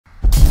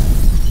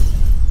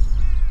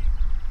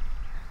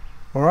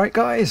Alright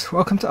guys,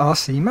 welcome to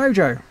RC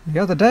Mojo. The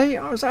other day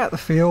I was at the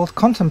field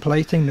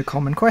contemplating the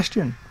common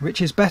question,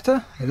 which is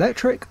better,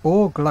 electric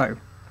or glow?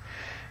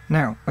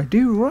 Now, I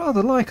do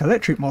rather like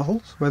electric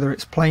models, whether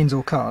it's planes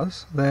or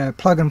cars. They're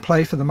plug and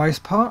play for the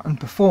most part and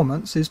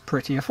performance is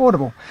pretty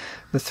affordable.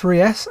 The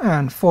 3S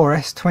and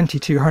 4S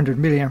 2200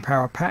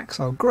 mAh packs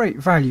are great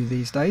value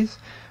these days.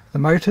 The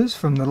motors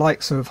from the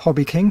likes of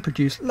Hobby King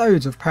produce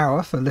loads of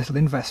power for little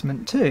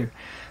investment too.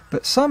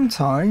 But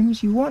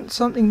sometimes you want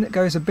something that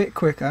goes a bit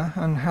quicker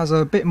and has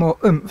a bit more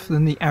oomph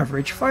than the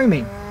average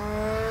foamy.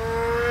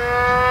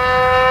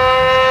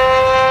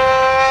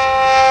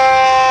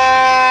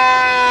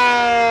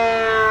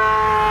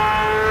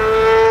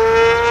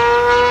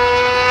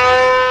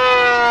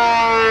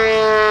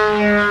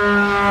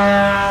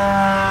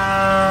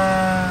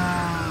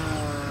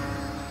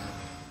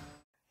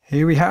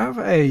 Here we have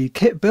a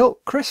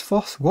kit-built Chris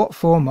Foss Watt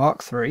 4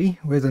 Mark III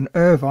with an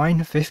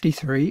Irvine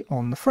 53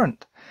 on the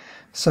front.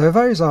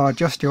 Servos are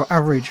just your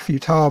average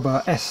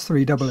Futaba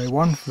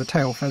S3001 for the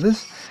tail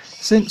feathers.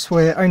 Since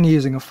we're only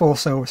using a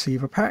 4-cell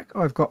receiver pack,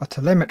 I've got a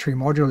telemetry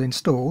module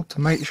installed to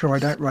make sure I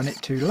don't run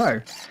it too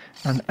low,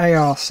 an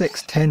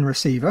AR610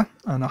 receiver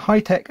and a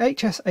Hi-Tech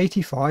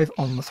HS85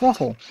 on the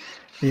throttle.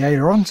 The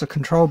ailerons are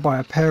controlled by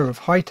a pair of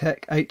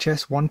Hi-Tech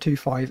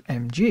HS125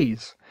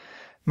 MGs.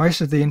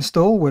 Most of the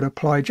install would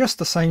apply just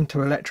the same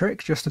to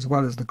electric, just as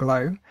well as the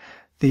glow,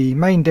 the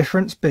main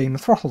difference being the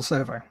throttle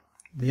servo.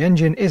 The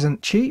engine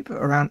isn't cheap,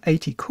 around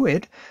 80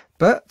 quid,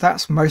 but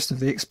that's most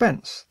of the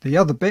expense. The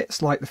other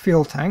bits, like the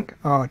fuel tank,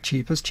 are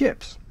cheap as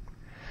chips.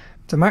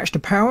 To match the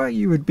power,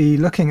 you would be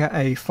looking at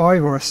a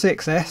 5 or a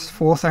 6S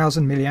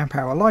 4000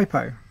 mAh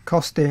LiPo,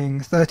 costing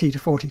 30 to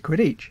 40 quid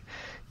each.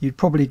 You'd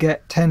probably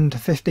get 10 to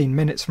 15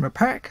 minutes from a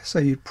pack, so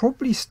you'd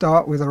probably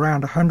start with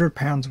around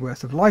 £100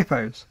 worth of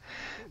LiPos.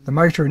 The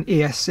motor and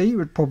ESC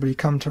would probably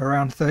come to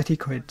around 30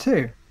 quid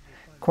too.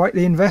 Quite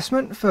the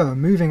investment for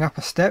moving up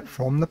a step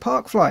from the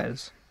park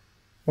flyers.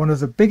 One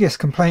of the biggest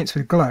complaints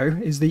with glow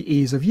is the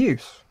ease of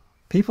use.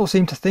 People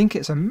seem to think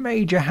it's a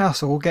major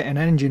hassle getting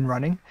an engine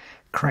running,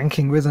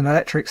 cranking with an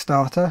electric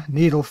starter,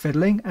 needle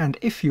fiddling, and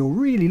if you're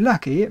really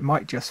lucky it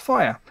might just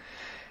fire.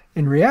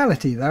 In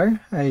reality though,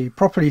 a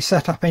properly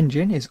set up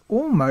engine is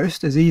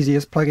almost as easy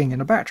as plugging in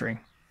a battery.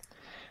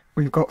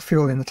 We've got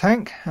fuel in the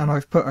tank and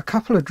I've put a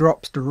couple of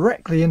drops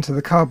directly into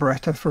the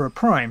carburetor for a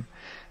prime.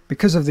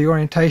 Because of the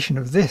orientation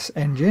of this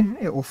engine,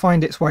 it will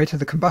find its way to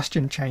the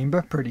combustion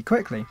chamber pretty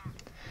quickly.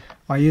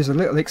 I use a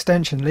little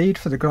extension lead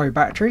for the glow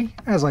battery,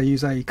 as I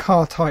use a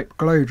car-type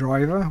glow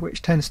driver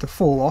which tends to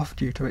fall off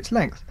due to its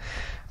length.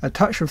 A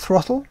touch of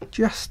throttle,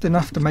 just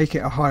enough to make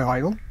it a high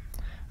idle.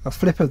 A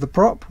flip of the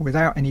prop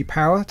without any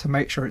power to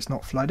make sure it's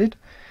not flooded.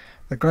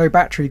 The glow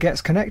battery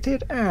gets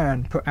connected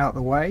and put out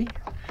the way.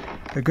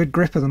 A good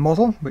grip of the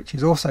model, which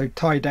is also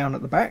tied down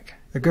at the back.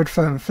 A good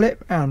firm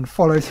flip and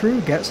follow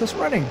through gets us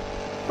running.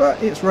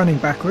 But it's running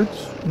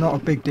backwards, not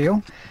a big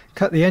deal.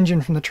 Cut the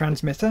engine from the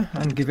transmitter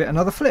and give it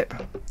another flip.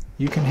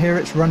 You can hear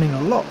it's running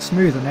a lot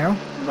smoother now,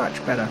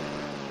 much better.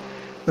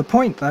 The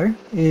point though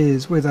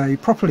is with a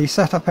properly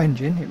set up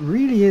engine it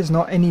really is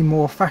not any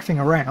more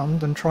faffing around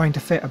than trying to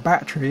fit a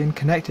battery and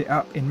connect it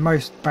up in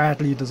most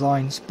badly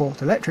designed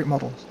sport electric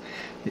models.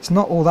 It's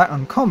not all that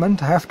uncommon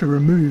to have to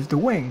remove the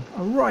wing,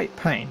 a right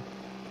pain.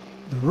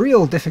 The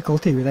real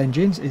difficulty with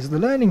engines is the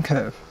learning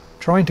curve.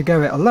 Trying to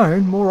go it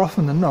alone more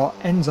often than not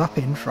ends up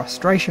in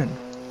frustration,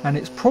 and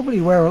it's probably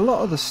where a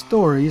lot of the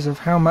stories of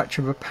how much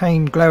of a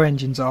pain glow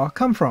engines are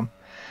come from.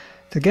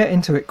 To get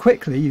into it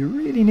quickly you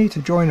really need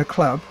to join a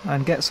club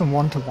and get some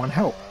one-to-one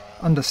help.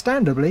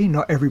 Understandably,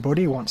 not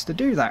everybody wants to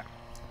do that.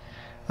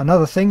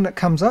 Another thing that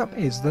comes up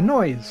is the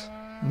noise.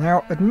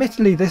 Now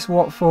admittedly this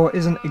Watt 4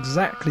 isn't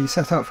exactly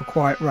set up for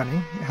quiet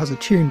running, it has a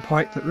tune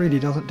pipe that really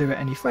doesn't do it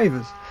any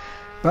favours.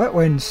 But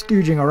when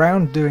stooging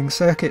around doing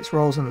circuits,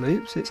 rolls and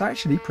loops, it's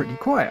actually pretty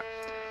quiet.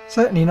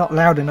 Certainly not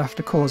loud enough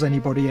to cause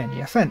anybody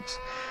any offence.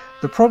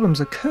 The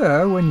problems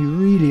occur when you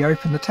really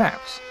open the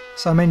taps.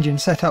 Some engine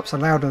setups are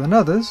louder than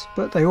others,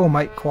 but they all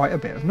make quite a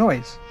bit of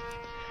noise.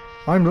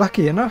 I'm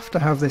lucky enough to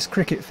have this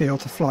cricket field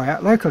to fly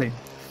at locally.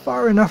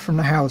 Far enough from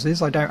the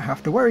houses I don't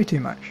have to worry too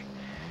much.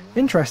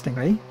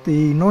 Interestingly,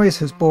 the noise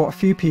has brought a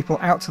few people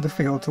out to the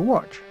field to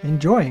watch,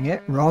 enjoying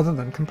it rather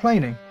than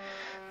complaining.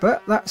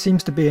 But that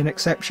seems to be an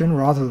exception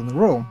rather than the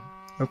rule.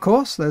 Of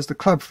course, there's the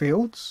club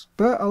fields,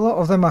 but a lot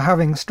of them are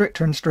having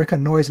stricter and stricter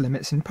noise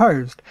limits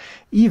imposed,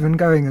 even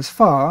going as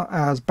far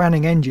as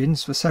banning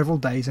engines for several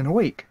days in a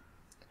week.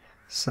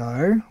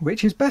 So,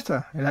 which is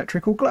better,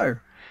 electric or glow?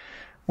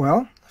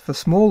 Well, for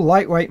small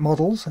lightweight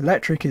models,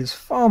 electric is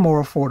far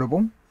more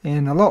affordable,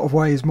 in a lot of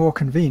ways more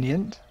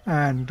convenient,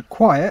 and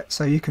quiet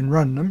so you can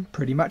run them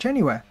pretty much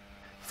anywhere.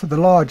 For the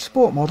large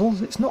sport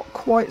models, it's not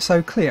quite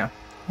so clear.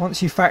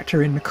 Once you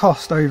factor in the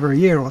cost over a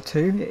year or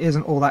two, it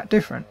isn't all that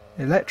different.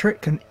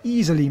 Electric can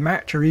easily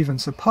match or even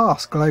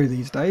surpass glow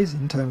these days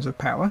in terms of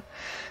power.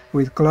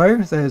 With glow,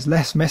 there's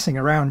less messing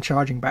around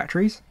charging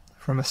batteries.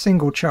 From a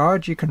single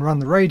charge you can run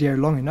the radio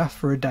long enough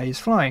for a day's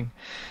flying.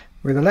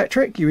 With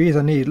electric you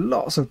either need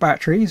lots of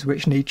batteries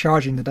which need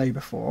charging the day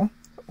before,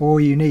 or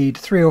you need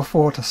 3 or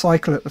 4 to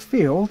cycle at the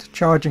field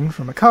charging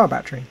from a car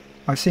battery.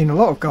 I've seen a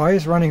lot of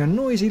guys running a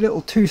noisy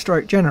little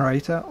 2-stroke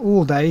generator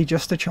all day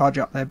just to charge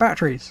up their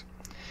batteries.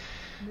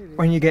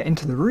 When you get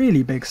into the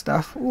really big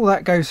stuff, all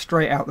that goes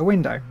straight out the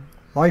window.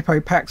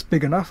 LiPo packs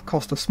big enough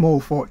cost a small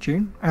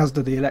fortune, as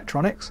do the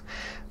electronics.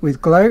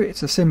 With glow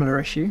it's a similar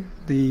issue.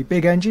 The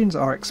big engines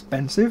are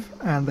expensive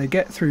and they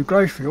get through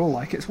glow fuel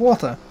like it's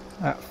water.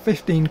 At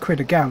 15 quid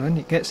a gallon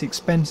it gets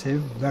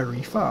expensive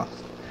very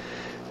fast.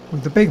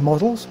 With the big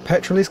models,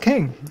 petrol is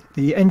king.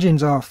 The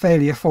engines are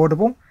fairly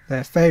affordable,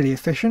 they're fairly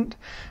efficient,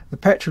 the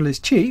petrol is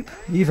cheap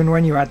even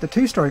when you add the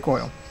 2-stroke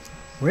oil.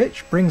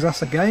 Which brings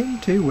us again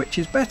to which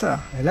is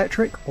better,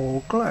 electric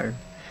or glow?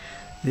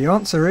 The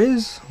answer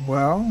is,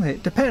 well,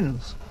 it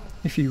depends.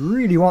 If you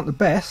really want the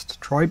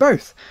best, try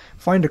both.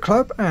 Find a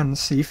club and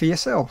see for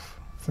yourself.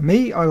 For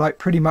me, I like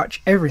pretty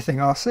much everything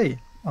RC.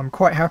 I'm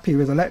quite happy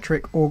with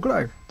electric or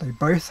glow. They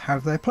both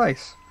have their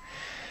place.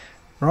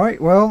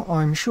 Right, well,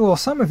 I'm sure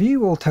some of you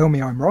will tell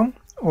me I'm wrong,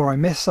 or I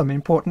missed some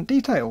important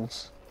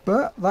details.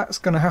 But that's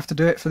going to have to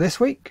do it for this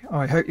week.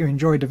 I hope you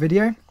enjoyed the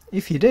video.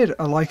 If you did,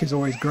 a like is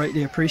always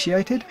greatly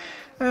appreciated.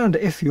 And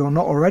if you're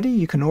not already,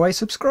 you can always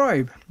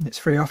subscribe. It's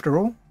free after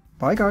all.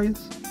 Bye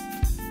guys.